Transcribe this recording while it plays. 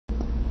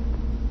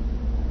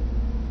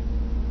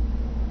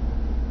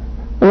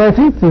I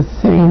think the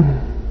thing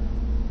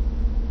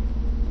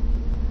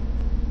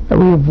that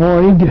we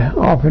avoid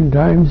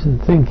oftentimes in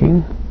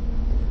thinking,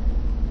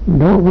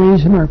 don't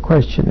reason or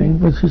questioning,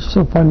 which is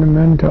so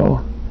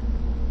fundamental,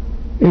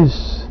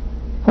 is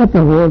what in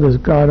the world is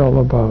God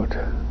all about?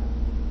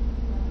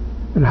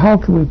 And how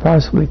can we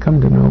possibly come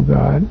to know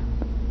God?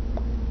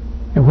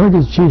 And where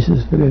does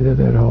Jesus fit into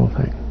that whole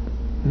thing?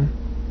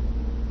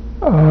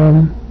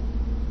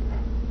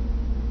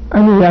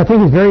 I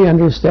think it's very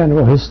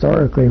understandable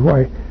historically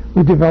why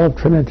we developed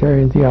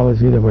Trinitarian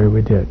theology the way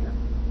we did.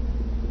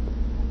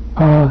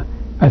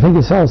 I think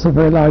it's also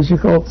very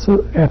logical.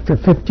 So after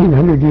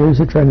 1,500 years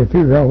of trying to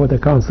figure out what the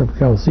Council of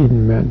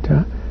Chalcedon meant,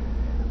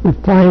 we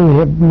finally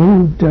have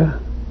moved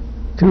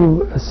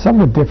to a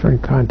somewhat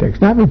different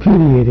context, not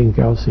repudiating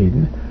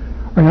Chalcedon,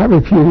 or not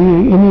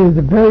repudiating any of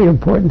the very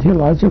important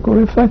theological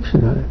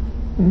reflection on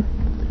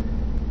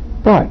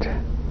it. But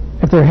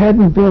if there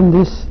hadn't been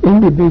this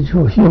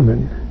individual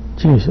human,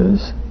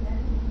 Jesus,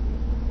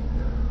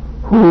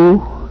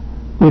 who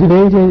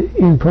related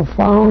in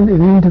profound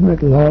and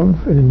intimate love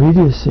and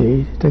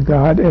immediacy to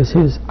God as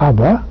his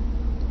Abba,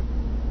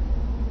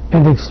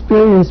 and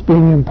experienced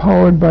being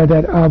empowered by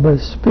that Abba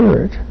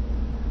spirit,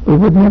 we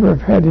would never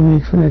have had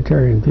any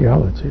Trinitarian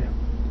theology.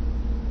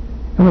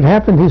 And what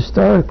happened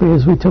historically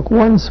is we took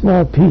one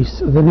small piece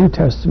of the New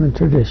Testament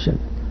tradition,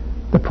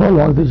 the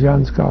prologue to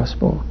John's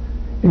Gospel,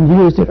 and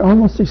used it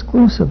almost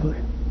exclusively.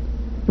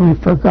 And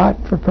we forgot,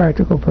 for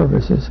practical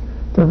purposes,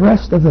 the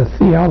rest of the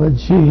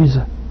theologies,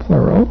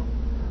 plural,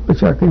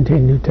 which are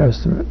contained in the New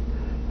Testament.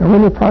 And we're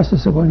in the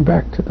process of going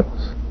back to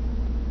those.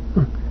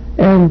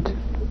 And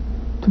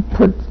to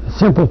put a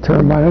simple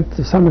term on it,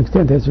 to some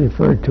extent it's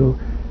referred to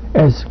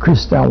as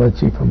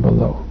Christology from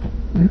below.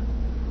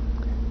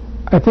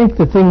 I think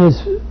the thing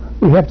is,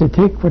 we have to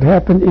take what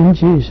happened in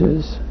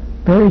Jesus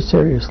very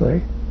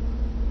seriously,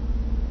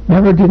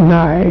 never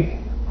deny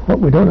what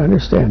we don't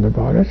understand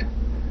about it,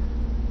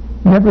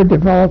 never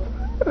develop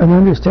an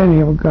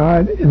understanding of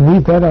God and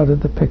leave that out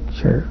of the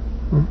picture,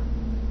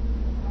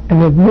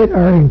 and admit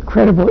our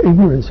incredible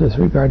ignorance with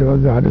regard to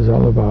what God is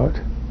all about.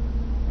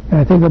 And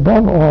I think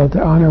above all,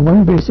 to honor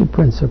one basic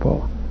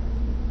principle.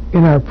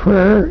 In our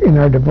prayer, in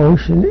our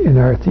devotion, in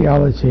our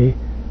theology,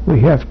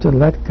 we have to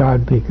let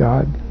God be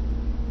God.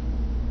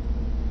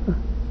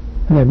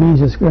 And that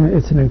means it's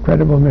an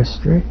incredible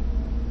mystery.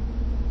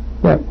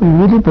 That we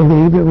really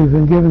believe that we've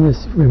been given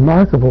this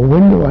remarkable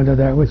window onto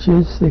that, which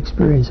is the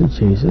experience of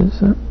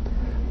Jesus,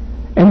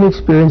 and the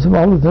experience of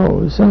all of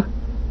those to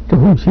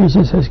whom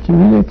Jesus has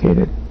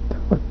communicated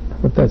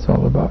what that's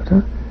all about.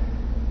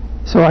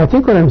 So I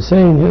think what I'm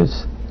saying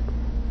is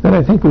that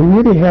I think we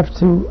really have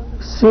to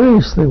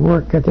seriously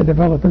work at the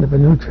development of a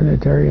new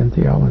Trinitarian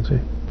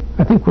theology.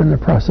 I think we're in the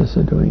process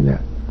of doing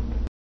that.